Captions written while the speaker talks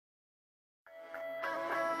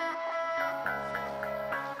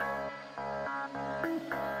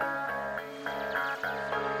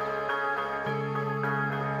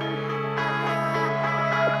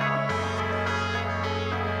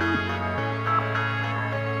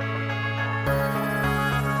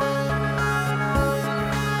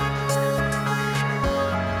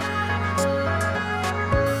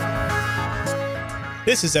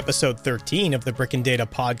This is episode 13 of the Brick and Data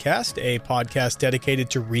podcast, a podcast dedicated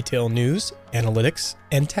to retail news, analytics,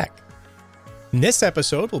 and tech. And this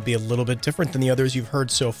episode will be a little bit different than the others you've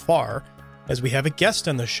heard so far, as we have a guest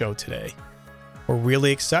on the show today. We're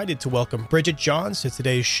really excited to welcome Bridget Johns to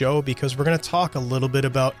today's show because we're going to talk a little bit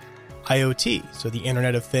about IoT, so the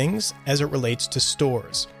Internet of Things, as it relates to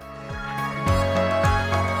stores.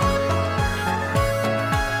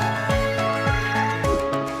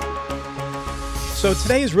 So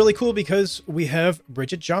today is really cool because we have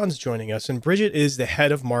Bridget Johns joining us, and Bridget is the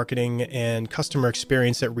head of marketing and customer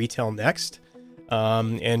experience at Retail Next.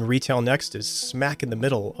 And Retail Next is smack in the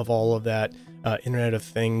middle of all of that Internet of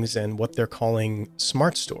Things and what they're calling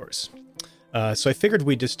smart stores. So I figured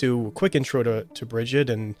we'd just do a quick intro to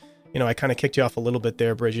Bridget, and I kind of kicked you off a little bit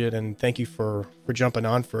there, Bridget, and thank you for jumping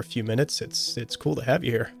on for a few minutes. It's cool to have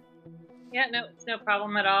you here. Yeah, no, it's no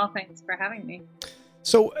problem at all. Thanks for having me.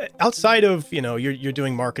 So outside of, you're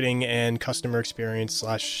doing marketing and customer experience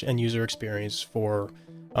 / end user experience for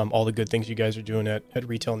all the good things you guys are doing at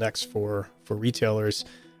Retail Next for retailers.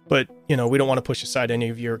 But, we don't want to push aside any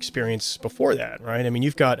of your experience before that, right? I mean,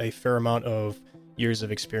 you've got a fair amount of years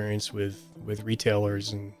of experience with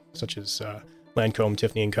retailers and such as Lancome,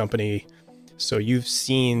 Tiffany and Company. So you've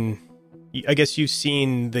seen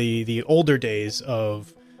the older days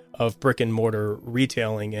of brick and mortar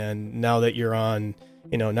retailing. And now that you're on,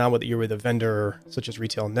 now that you're with a vendor such as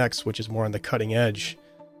Retail Next, which is more on the cutting edge,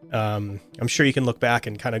 I'm sure you can look back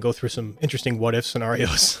and kind of go through some interesting what if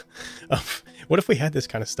scenarios of what if we had this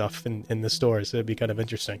kind of stuff in the stores. It'd be kind of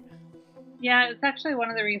interesting. Yeah, it's actually one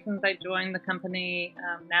of the reasons I joined the company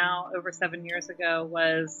now over 7 years ago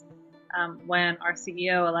was when our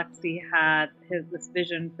CEO, Alexi, had this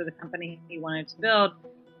vision for the company he wanted to build.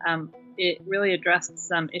 It really addressed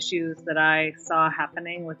some issues that I saw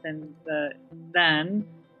happening within the then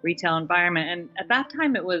retail environment. And at that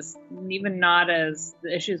time, it was even the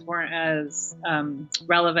issues weren't as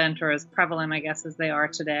relevant or as prevalent, I guess, as they are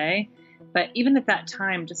today. But even at that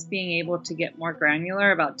time, just being able to get more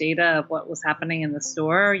granular about data of what was happening in the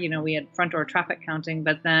store, we had front door traffic counting,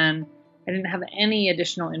 but then I didn't have any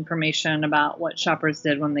additional information about what shoppers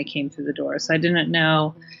did when they came through the door. So I didn't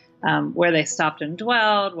know where they stopped and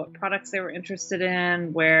dwelled, what products they were interested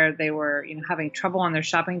in, where they were, having trouble on their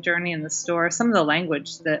shopping journey in the store. Some of the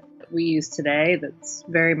language that we use today that's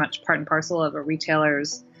very much part and parcel of a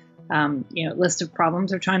retailer's, list of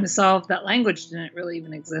problems they're trying to solve. That language didn't really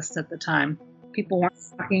even exist at the time. People weren't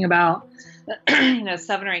talking about,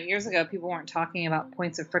 7 or 8 years ago, people weren't talking about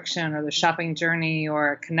points of friction or the shopping journey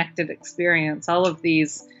or connected experience. All of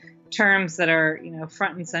these terms that are,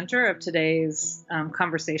 front and center of today's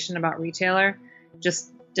conversation about retailer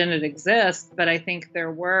just didn't exist. But I think there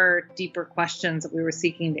were deeper questions that we were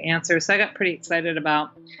seeking to answer. So I got pretty excited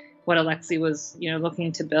about what Alexi was,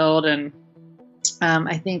 looking to build. And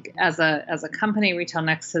I think as a company, Retail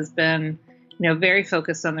Next has been, very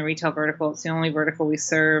focused on the retail vertical. It's the only vertical we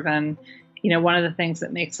serve. And one of the things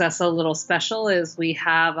that makes us a little special is we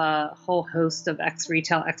have a whole host of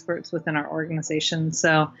ex-retail experts within our organization.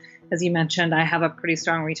 So as you mentioned, I have a pretty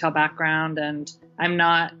strong retail background, and I'm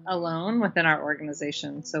not alone within our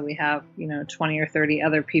organization. So we have, 20 or 30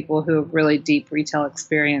 other people who have really deep retail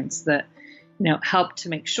experience that, help to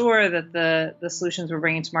make sure that the solutions we're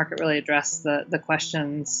bringing to market really address the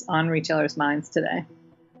questions on retailers' minds today.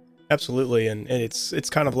 Absolutely. And it's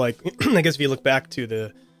kind of like, I guess if you look back to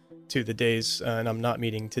the days, and I'm not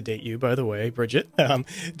meaning to date you, by the way, Bridget, that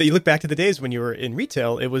you look back to the days when you were in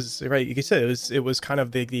retail, it was, right, you could say it was kind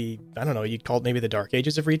of the I don't know, you'd call it maybe the dark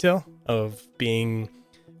ages of retail, of being,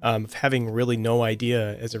 of having really no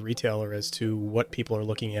idea as a retailer as to what people are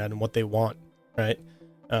looking at and what they want, right?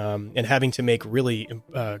 And having to make really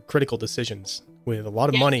critical decisions with a lot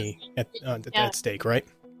of money at stake, right?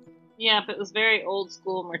 Yeah, but it was very old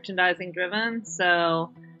school merchandising driven.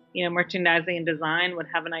 So, merchandising and design would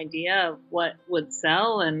have an idea of what would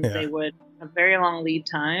sell, and they would have very long lead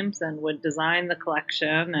times and would design the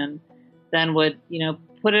collection and then would,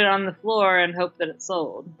 put it on the floor and hope that it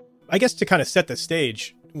sold. I guess to kind of set the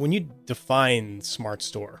stage, when you define smart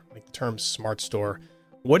store, like the term smart store,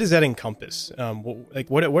 what does that encompass?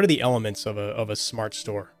 What are the elements of a smart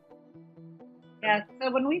store? Yeah, so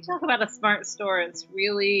when we talk about a smart store, it's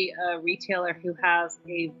really a retailer who has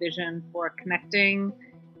a vision for connecting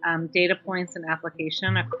data points and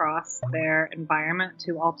application across their environment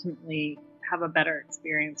to ultimately have a better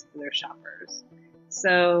experience for their shoppers.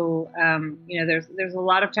 So, there's a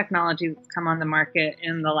lot of technology that's come on the market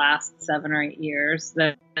in the last 7 or 8 years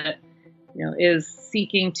that is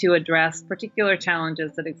seeking to address particular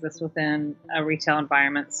challenges that exist within a retail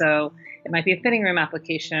environment. So it might be a fitting room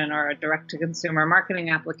application or a direct-to-consumer marketing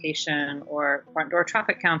application or front door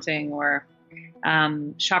traffic counting or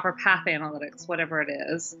shopper path analytics, whatever it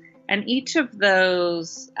is. And each of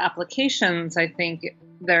those applications, I think,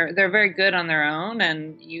 they're very good on their own.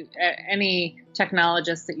 And any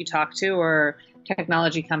technologist that you talk to or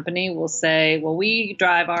technology company will say, well, we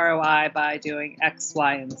drive ROI by doing X,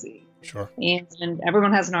 Y, and Z. Sure. And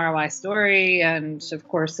everyone has an ROI story, and of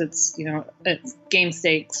course, it's game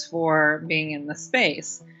stakes for being in the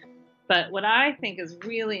space. But what I think is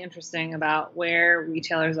really interesting about where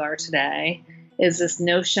retailers are today is this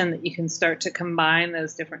notion that you can start to combine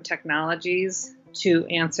those different technologies to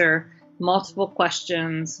answer multiple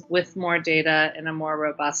questions with more data in a more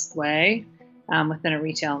robust way within a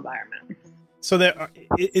retail environment. So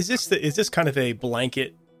is this kind of a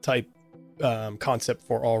blanket type concept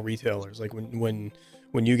for all retailers? Like when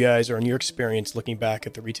you guys, or in your experience looking back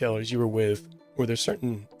at the retailers you were with, were there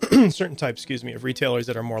certain types, of retailers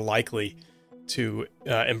that are more likely to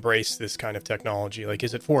embrace this kind of technology? Like,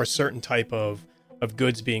 is it for a certain type of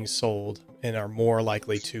goods being sold and are more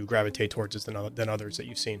likely to gravitate towards this than others that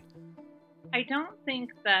you've seen? I don't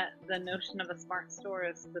think that the notion of a smart store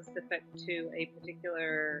is specific to a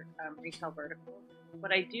particular retail vertical.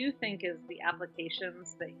 What I do think is the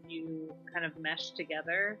applications that you kind of mesh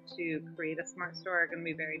together to create a smart store are going to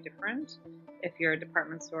be very different if you're a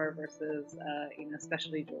department store versus a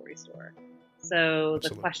specialty jewelry store. So Absolutely.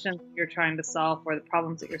 The questions you're trying to solve for, the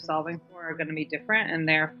problems that you're solving for are going to be different, and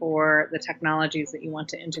therefore the technologies that you want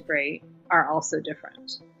to integrate are also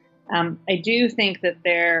different. I do think that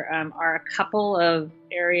there are a couple of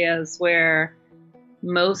areas where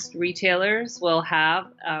most retailers will have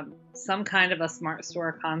some kind of a smart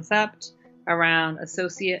store concept around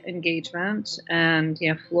associate engagement and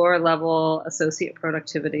floor level associate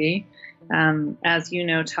productivity. As you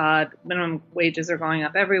know, Todd, minimum wages are going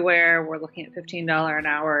up everywhere. We're looking at $15 an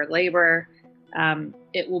hour labor.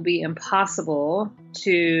 It will be impossible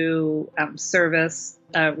to service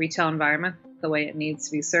a retail environment the way it needs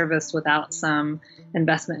to be serviced without some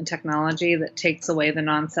investment in technology that takes away the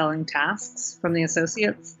non-selling tasks from the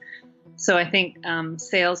associates. So I think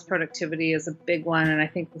sales productivity is a big one. And I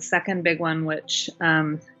think the second big one, which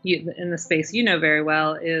in the space you know very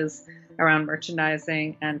well, is around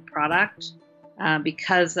merchandising and product.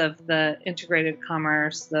 Because of the integrated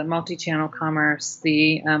commerce, the multi-channel commerce,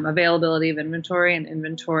 the availability of inventory and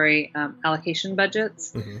inventory allocation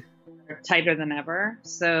budgets. Mm-hmm. Tighter than ever.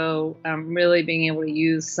 So really being able to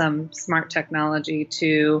use some smart technology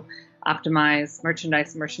to optimize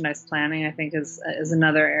merchandise planning, I think is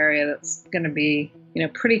another area that's going to be,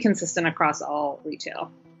 pretty consistent across all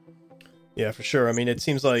retail. Yeah, for sure. I mean, it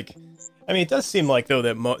does seem like though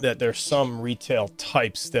that there's some retail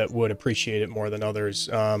types that would appreciate it more than others.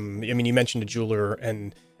 You mentioned a jeweler,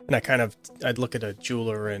 and I'd look at a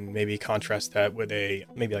jeweler and maybe contrast that with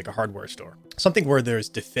maybe like a hardware store. Something where there's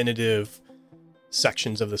definitive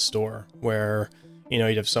sections of the store where,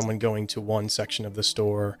 you'd have someone going to one section of the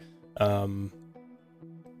store, putting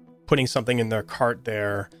something in their cart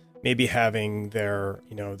there, maybe having their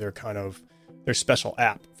special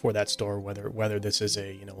app for that store, whether this is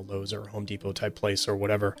a Lowe's or Home Depot type place or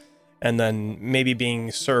whatever. And then maybe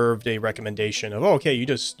being served a recommendation of, okay,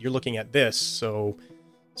 you're looking at this, so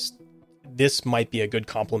this might be a good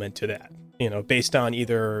complement to that, based on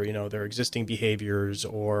either, their existing behaviors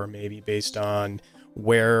or maybe based on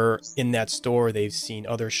where in that store they've seen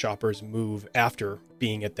other shoppers move after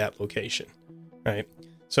being at that location, right?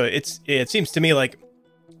 So it seems to me like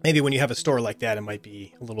maybe when you have a store like that, it might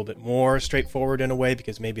be a little bit more straightforward in a way,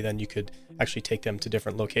 because maybe then you could actually take them to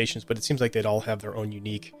different locations, but it seems like they'd all have their own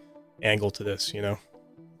unique angle to this, Yeah,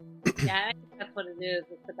 I think that's what it is.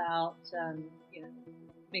 It's about,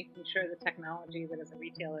 making sure the technology that as a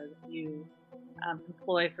retailer that you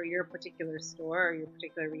employ for your particular store or your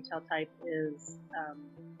particular retail type is,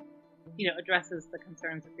 addresses the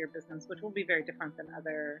concerns of your business, which will be very different than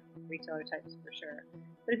other retailer types for sure.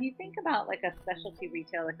 But if you think about like a specialty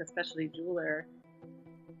retail, like a specialty jeweler,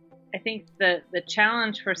 I think that the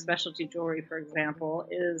challenge for specialty jewelry, for example,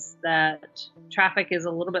 is that traffic is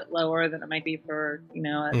a little bit lower than it might be for, a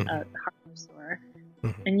hardware store.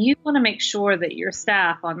 Mm-hmm. And you want to make sure that your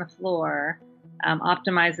staff on the floor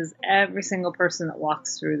optimizes every single person that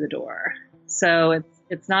walks through the door. So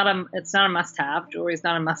it's not a must-have. Jewelry is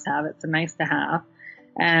not a must-have. It's a nice-to-have,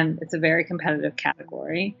 and it's a very competitive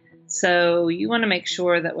category. So you want to make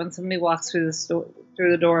sure that when somebody walks through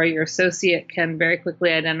the door, your associate can very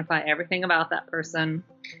quickly identify everything about that person,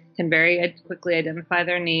 can very quickly identify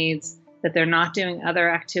their needs, that they're not doing other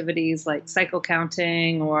activities like cycle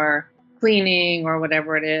counting or cleaning or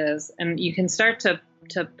whatever it is. And you can start to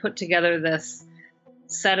put together this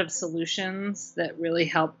set of solutions that really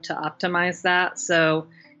help to optimize that. So,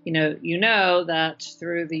 you know that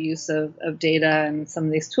through the use of data and some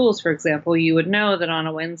of these tools, for example, you would know that on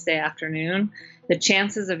a Wednesday afternoon, the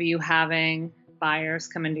chances of you having buyers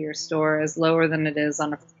come into your store is lower than it is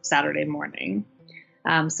on a Saturday morning.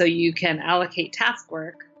 So you can allocate task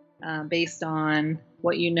work based on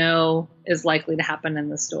what you know is likely to happen in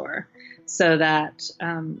the store, so that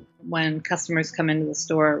when customers come into the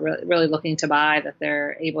store really looking to buy, that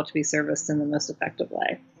they're able to be serviced in the most effective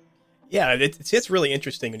way. Yeah, it's really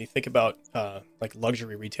interesting when you think about like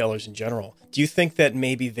luxury retailers in general. Do you think that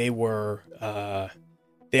maybe they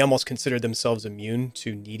almost considered themselves immune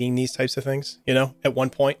to needing these types of things, at one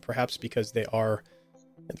point, perhaps because they're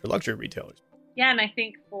luxury retailers? Yeah, and I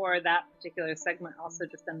think for that particular segment, also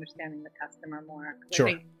just understanding the customer more. Sure.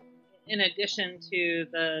 I think in addition to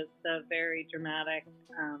the very dramatic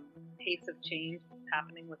pace of change that's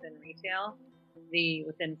happening within retail,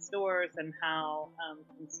 within stores and how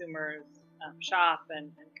consumers shop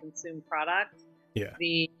and consume products. Yeah.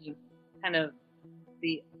 The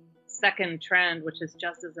second trend, which is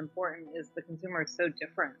just as important, is the consumer is so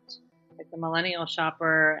different. Like the millennial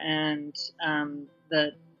shopper and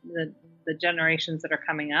the generations that are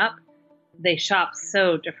coming up, they shop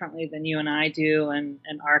so differently than you and I do and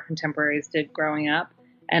our contemporaries did growing up.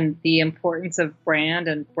 And the importance of brand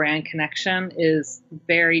and brand connection is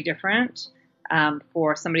very different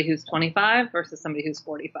for somebody who's 25 versus somebody who's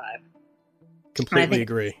 45. Completely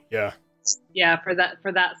agree. Yeah. Yeah, for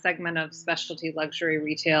that segment of specialty luxury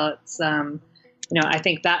retail, it's I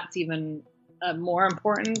think that's even more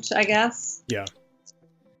important, I guess. Yeah.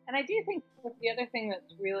 And I do think that the other thing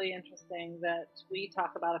that's really interesting that we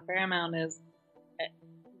talk about a fair amount is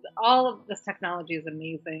all of this technology is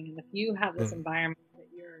amazing, and if you have this environment that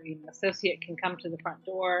your associate can come to the front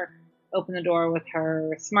door, open the door with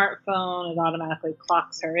her smartphone, it automatically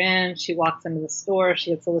clocks her in, she walks into the store, she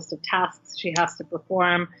gets a list of tasks she has to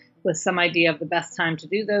perform with some idea of the best time to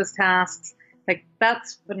do those tasks. Like,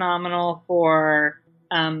 that's phenomenal for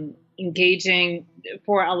engaging,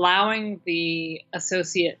 for allowing the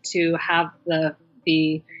associate to have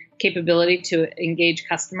the capability to engage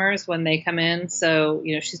customers when they come in. So,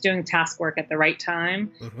 she's doing task work at the right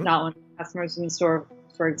time, not when customers in the store,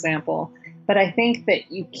 for example. But I think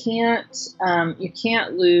that you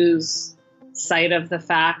can't lose sight of the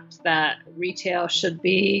fact that retail should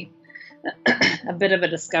be a bit of a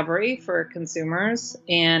discovery for consumers.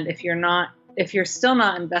 And if you're still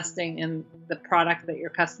not investing in the product that your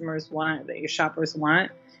customers want, that your shoppers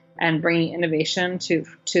want, and bringing innovation to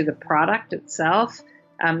the product itself,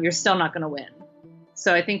 you're still not going to win.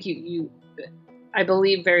 So I think I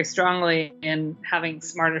believe very strongly in having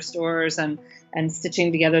smarter stores and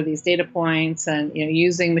stitching together these data points and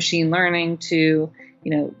using machine learning to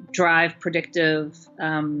drive predictive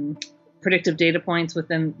data points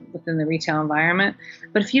within the retail environment.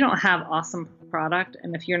 But if you don't have awesome product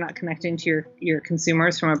and if you're not connecting to your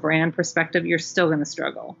consumers from a brand perspective, you're still going to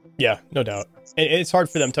struggle. Yeah, no doubt. And it's hard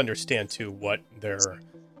for them to understand too what their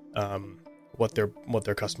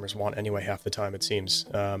customers want anyway. Half the time, it seems,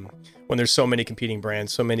 when there's so many competing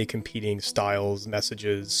brands, so many competing styles,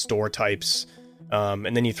 messages, store types,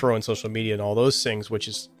 and then you throw in social media and all those things, which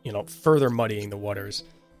is further muddying the waters.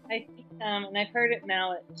 I think, and I've heard it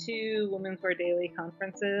now at 2 Women's Wear Daily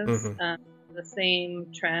conferences. The same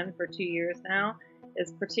trend for 2 years now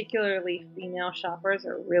is particularly female shoppers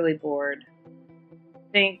are really bored.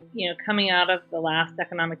 I think, coming out of the last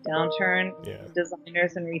economic downturn,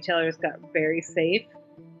 designers and retailers got very safe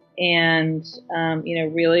and,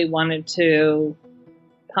 really wanted to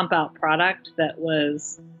pump out product that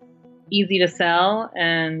was easy to sell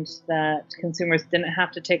and that consumers didn't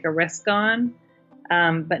have to take a risk on.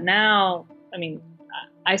 But now,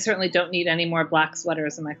 I certainly don't need any more black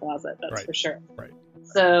sweaters in my closet, that's for sure. Right.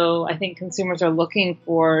 So I think consumers are looking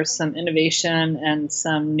for some innovation and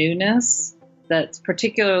some newness that's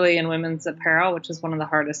particularly in women's apparel, which is one of the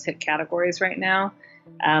hardest hit categories right now.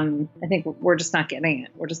 I think we're just not getting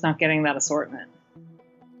it. We're just not getting that assortment.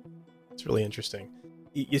 It's really interesting.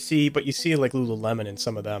 You see like Lululemon and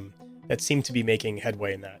some of them that seem to be making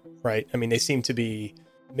headway in that, right? They seem to be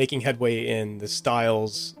making headway in the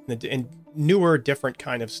styles and newer, different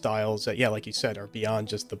kind of styles that, like you said, are beyond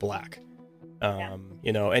just the black.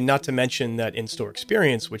 And not to mention that in-store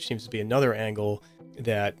experience, which seems to be another angle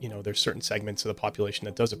that, there's certain segments of the population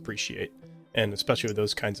that does appreciate. And especially with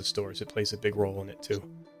those kinds of stores, it plays a big role in it too.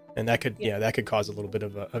 And that could cause a little bit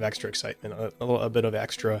of extra excitement, a bit of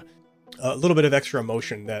extra a little bit of extra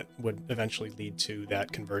emotion that would eventually lead to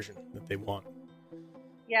that conversion that they want.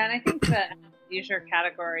 Yeah, and I think the leisure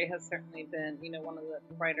category has certainly been, one of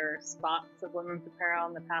the brighter spots of women's apparel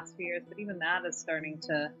in the past few years. But even that is starting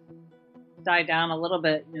to die down a little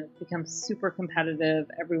bit. It becomes super competitive.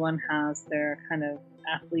 Everyone has their kind of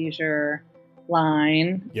athleisure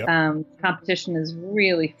line. Yep. Competition is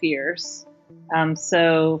really fierce.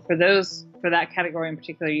 So for that category in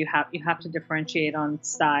particular, you have to differentiate on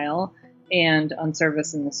style and on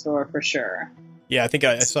service in the store for sure. Yeah, I think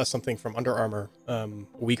I saw something from Under Armour a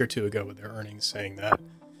week or two ago with their earnings saying that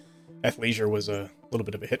athleisure was a little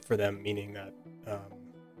bit of a hit for them, meaning that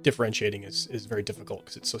differentiating is very difficult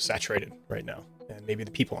because it's so saturated right now, and maybe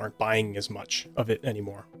the people aren't buying as much of it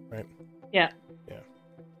anymore, right? Yeah.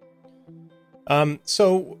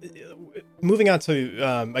 So moving on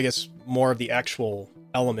to I guess more of the actual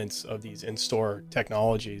elements of these in-store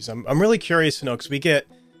technologies, I'm really curious to know, because we get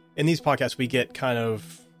in these podcasts we get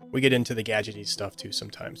into the gadgety stuff too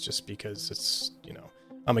sometimes, just because it's,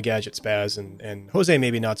 I'm a gadget spaz, and Jose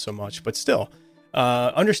maybe not so much, but still.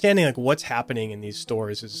 Understanding like what's happening in these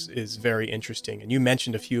stores is very interesting. And you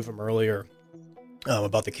mentioned a few of them earlier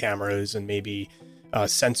about the cameras and maybe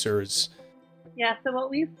sensors. Yeah, so what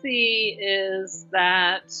we see is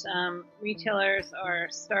that retailers are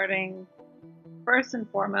starting first and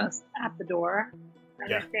foremost at the door,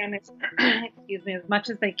 understanding, as much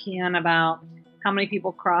as they can about how many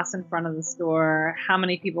people cross in front of the store, how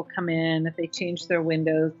many people come in, if they change their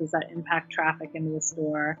windows, does that impact traffic into the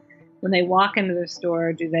store? When they walk into the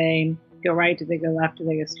store, do they go right? Do they go left? Do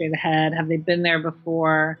they go straight ahead? Have they been there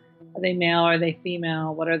before? Are they male? Are they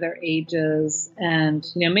female? What are their ages? And,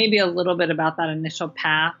 maybe a little bit about that initial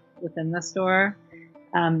path within the store.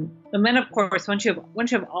 And then, of course, once you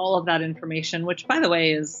have all of that information, which, by the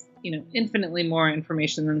way, is, infinitely more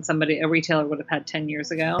information than a retailer would have had 10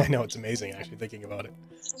 years ago. I know, it's amazing, actually, thinking about it.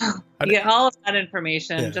 You get all of that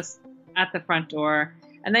information just at the front door.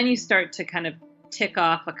 And then you start to kind of tick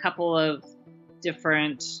off a couple of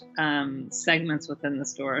different segments within the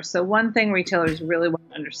store. So one thing retailers really want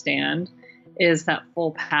to understand is that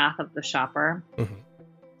full path of the shopper. Mm-hmm.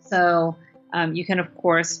 So you can, of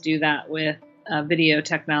course, do that with video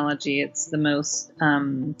technology. It's the most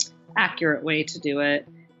accurate way to do it.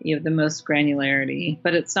 You have the most granularity,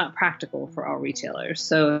 but it's not practical for all retailers.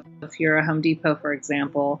 So if you're a Home Depot, for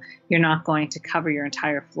example, you're not going to cover your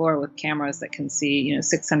entire floor with cameras that can see,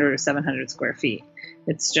 600 or 700 square feet.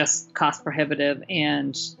 It's just cost prohibitive,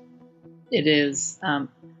 and it is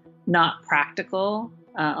not practical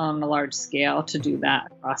on a large scale to do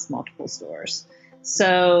that across multiple stores.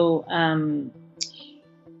 So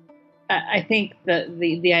I think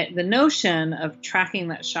the notion of tracking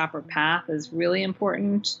that shopper path is really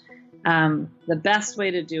important. The best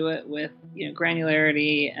way to do it with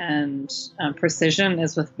granularity and precision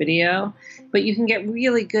is with video, but you can get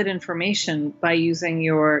really good information by using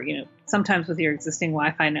your sometimes with your existing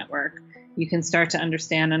Wi-Fi network. You can start to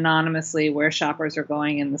understand anonymously where shoppers are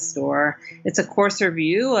going in the store. It's a coarser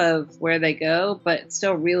view of where they go, but it's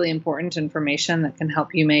still really important information that can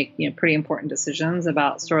help you make pretty important decisions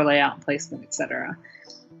about store layout and placement, etc.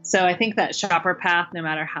 So I think that shopper path, no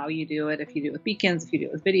matter how you do it, if you do it with beacons, if you do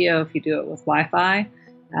it with video, if you do it with Wi-Fi,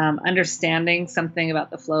 understanding something about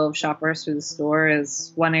the flow of shoppers through the store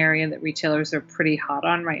is one area that retailers are pretty hot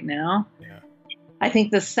on right now. Yeah. I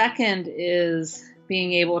think the second is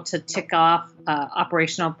being able to tick off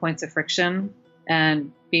operational points of friction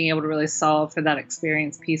and being able to really solve for that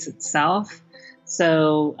experience piece itself.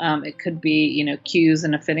 So it could be, queues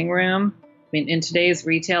in a fitting room. I mean, in today's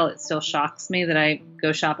retail, it still shocks me that I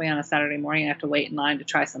go shopping on a Saturday morning and I have to wait in line to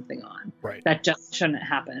try something on. Right. That just shouldn't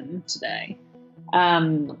happen today.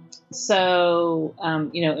 Employing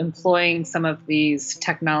some of these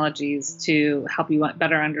technologies to help you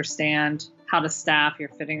better understand how to staff your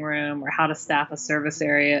fitting room or how to staff a service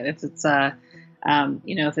area. If it's if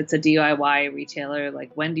it's a DIY retailer,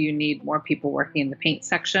 like when do you need more people working in the paint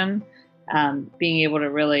section? Being able to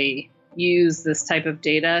really use this type of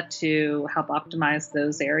data to help optimize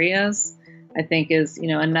those areas, I think is,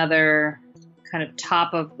 another kind of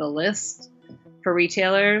top of the list for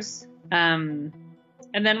retailers. And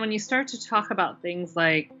then when you start to talk about things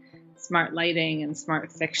like smart lighting and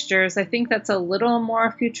smart fixtures, I think that's a little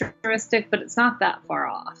more futuristic, but it's not that far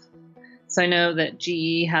off. So I know that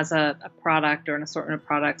GE has a product or an assortment of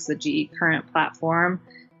products, the GE Current platform,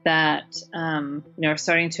 that are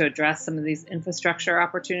starting to address some of these infrastructure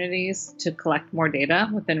opportunities to collect more data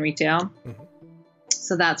within retail. Mm-hmm.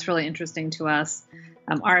 So that's really interesting to us.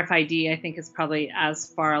 RFID, I think, is probably as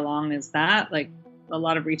far along as that. Like a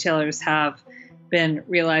lot of retailers have been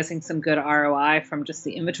realizing some good ROI from just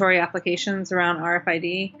the inventory applications around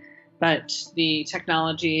RFID, but the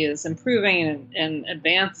technology is improving and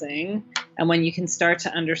advancing. And when you can start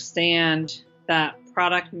to understand that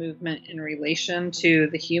product movement in relation to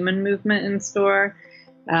the human movement in store,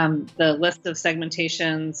 the list of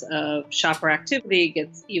segmentations of shopper activity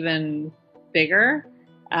gets even bigger.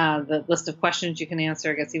 The list of questions you can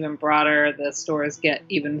answer gets even broader. The stores get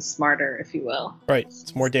even smarter, if you will. Right.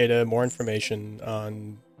 It's more data, more information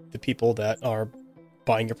on the people that are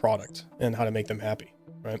buying your product and how to make them happy,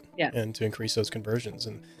 right? Yeah. And to increase those conversions.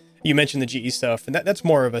 And you mentioned the GE stuff, and that's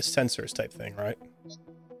more of a sensors type thing, right?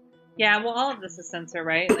 Yeah, well, all of this is sensor,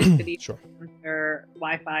 right? Like video Sure. sensor,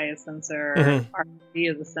 Wi-Fi is sensor, Mhm. RFID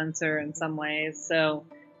is a sensor in some ways. So,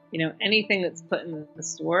 anything that's put in the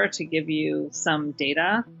store to give you some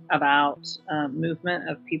data about movement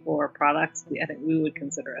of people or products, I think we would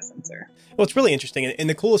consider a sensor. Well, it's really interesting. And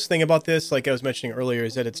the coolest thing about this, like I was mentioning earlier,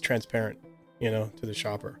 is that it's transparent, to the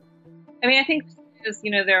shopper. I mean, I think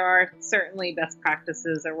there are certainly best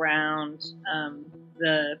practices around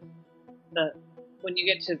the when you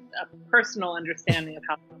get to a personal understanding of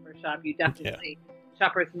how shoppers shop, you definitely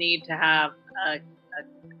shoppers need to have an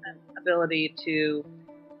ability to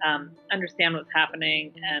understand what's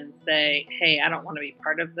happening and say, hey, I don't want to be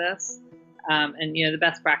part of this. And the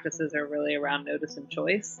best practices are really around notice and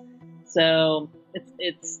choice. So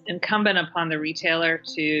it's incumbent upon the retailer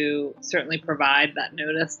to certainly provide that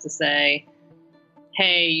notice to say,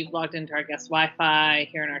 hey, you've logged into our guest Wi-Fi.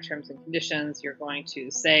 Here in our terms and conditions, you're going to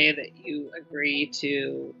say that you agree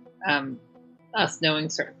to us knowing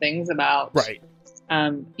certain things about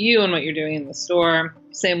you and what you're doing in the store.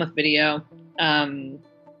 Same with video.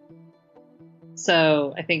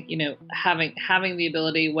 So I think, having the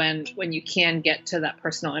ability when you can get to that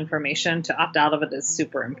personal information to opt out of it is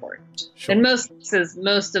super important. Sure. In most cases,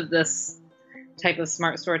 most of this type of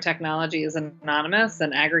smart store technology is anonymous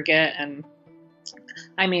and aggregate, and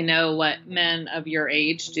I may know what men of your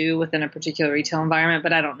age do within a particular retail environment,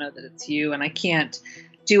 but I don't know that it's you, and I can't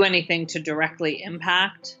do anything to directly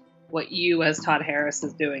impact what you as Todd Harris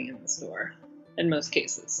is doing in the store in most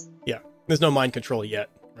cases. Yeah. There's no mind control yet,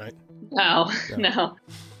 right? No. Well,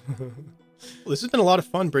 this has been a lot of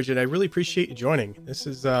fun, Bridget. I really appreciate you joining. This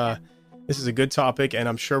is a good topic, and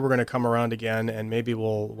I'm sure we're going to come around again, and maybe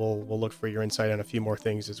we'll look for your insight on a few more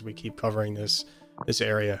things as we keep covering this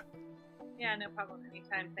area. Yeah, no problem.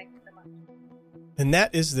 Anytime. Thank you so much. And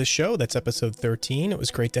that is the show. That's episode 13. It was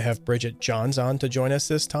great to have Bridget Johns on to join us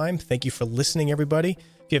this time. Thank you for listening, everybody.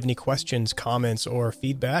 If you have any questions, comments, or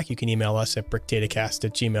feedback, you can email us at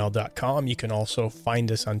brickdatacast@gmail.com. You can also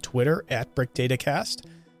find us on Twitter @brickdatacast.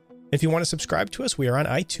 If you want to subscribe to us, we are on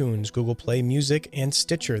iTunes, Google Play Music, and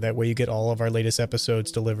Stitcher. That way you get all of our latest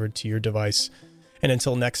episodes delivered to your device. And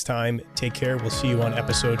until next time, take care. We'll see you on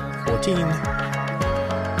episode 14.